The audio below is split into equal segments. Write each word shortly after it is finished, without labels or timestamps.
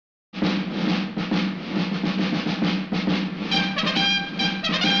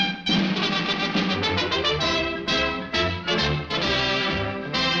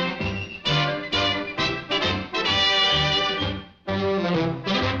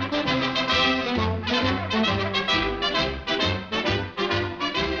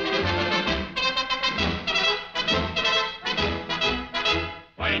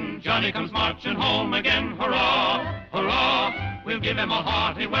Johnny comes marching home again. Hurrah, hurrah, we'll give him a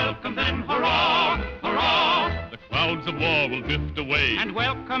hearty welcome then. Hurrah, hurrah. The clouds of war will drift away And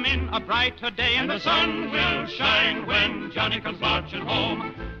welcome in a brighter day. And the sun will shine when Johnny comes marching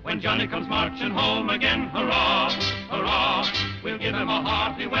home. When Johnny comes marching home again. Hurrah, hurrah, we'll give him a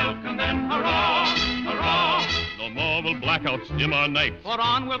hearty welcome then. Hurrah, hurrah. No more will blackouts dim our nights. For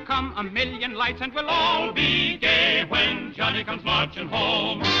on will come a million lights, and we'll all be gay when Johnny comes marching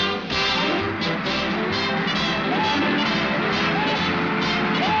home.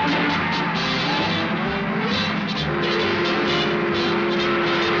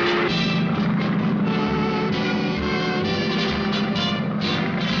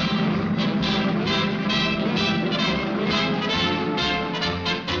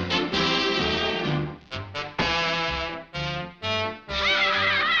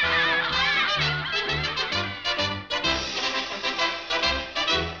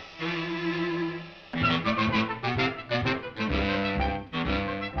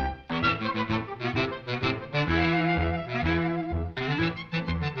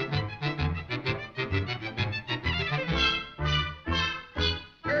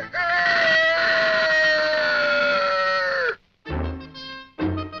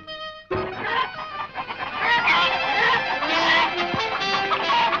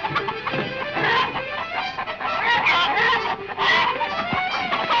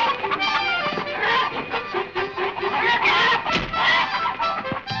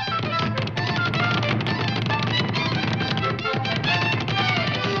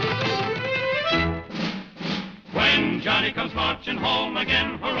 Johnny comes marching home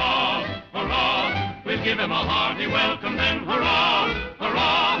again. Hurrah, hurrah, we'll give him a hearty welcome then. Hurrah,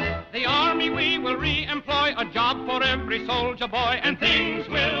 hurrah, the army we will re-employ, a job for every soldier boy, and things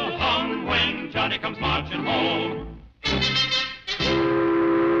will hum when Johnny comes marching home.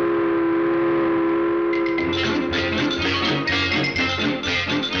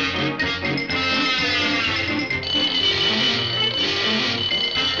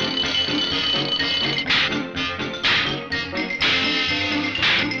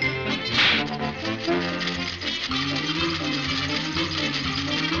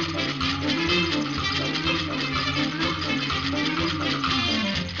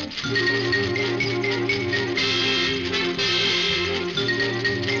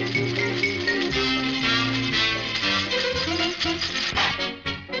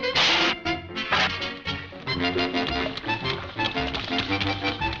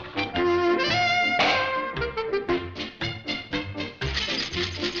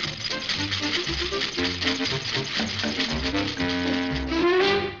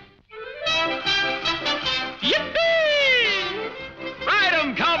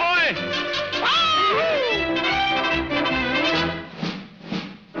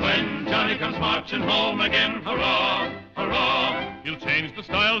 Marching home again, hurrah, hurrah. He'll change the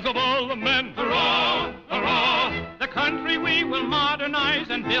styles of all the men. Hurrah, hurrah. The country we will modernize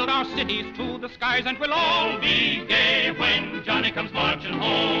and build our cities to the skies, and we'll all be gay when Johnny comes marching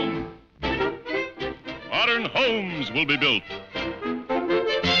home. Modern homes will be built.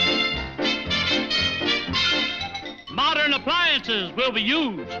 Modern appliances will be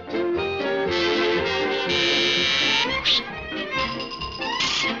used.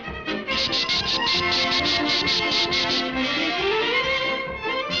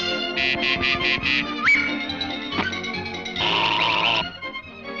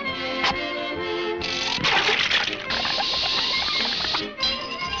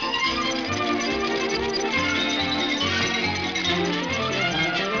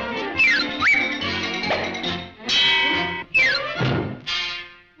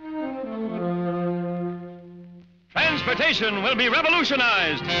 Transportation will be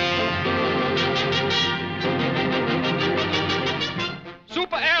revolutionized.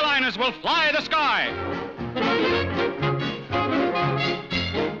 Super airliners will fly the sky.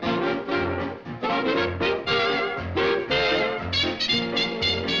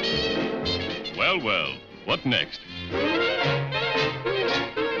 Well, well, what next?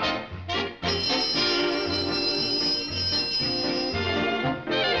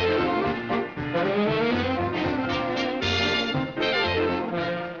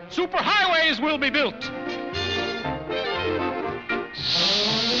 Superhighways will be built.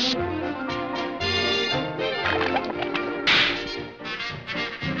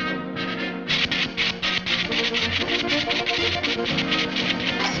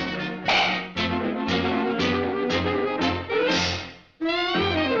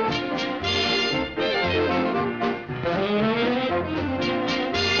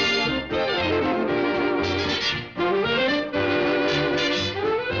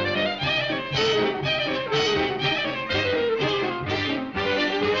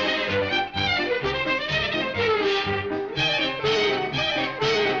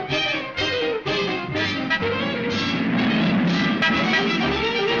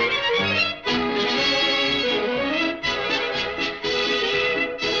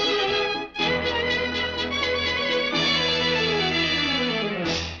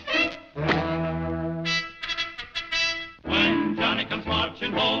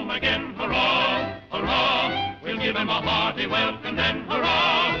 a hearty welcome, then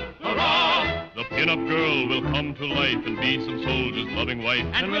hurrah, hurrah. The pin-up girl will come to life and be some soldier's loving wife.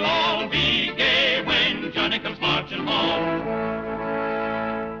 And we'll all be gay when Johnny comes marching home.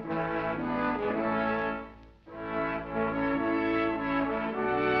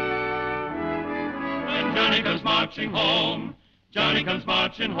 When Johnny comes marching home, Johnny comes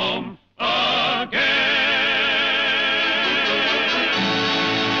marching home again.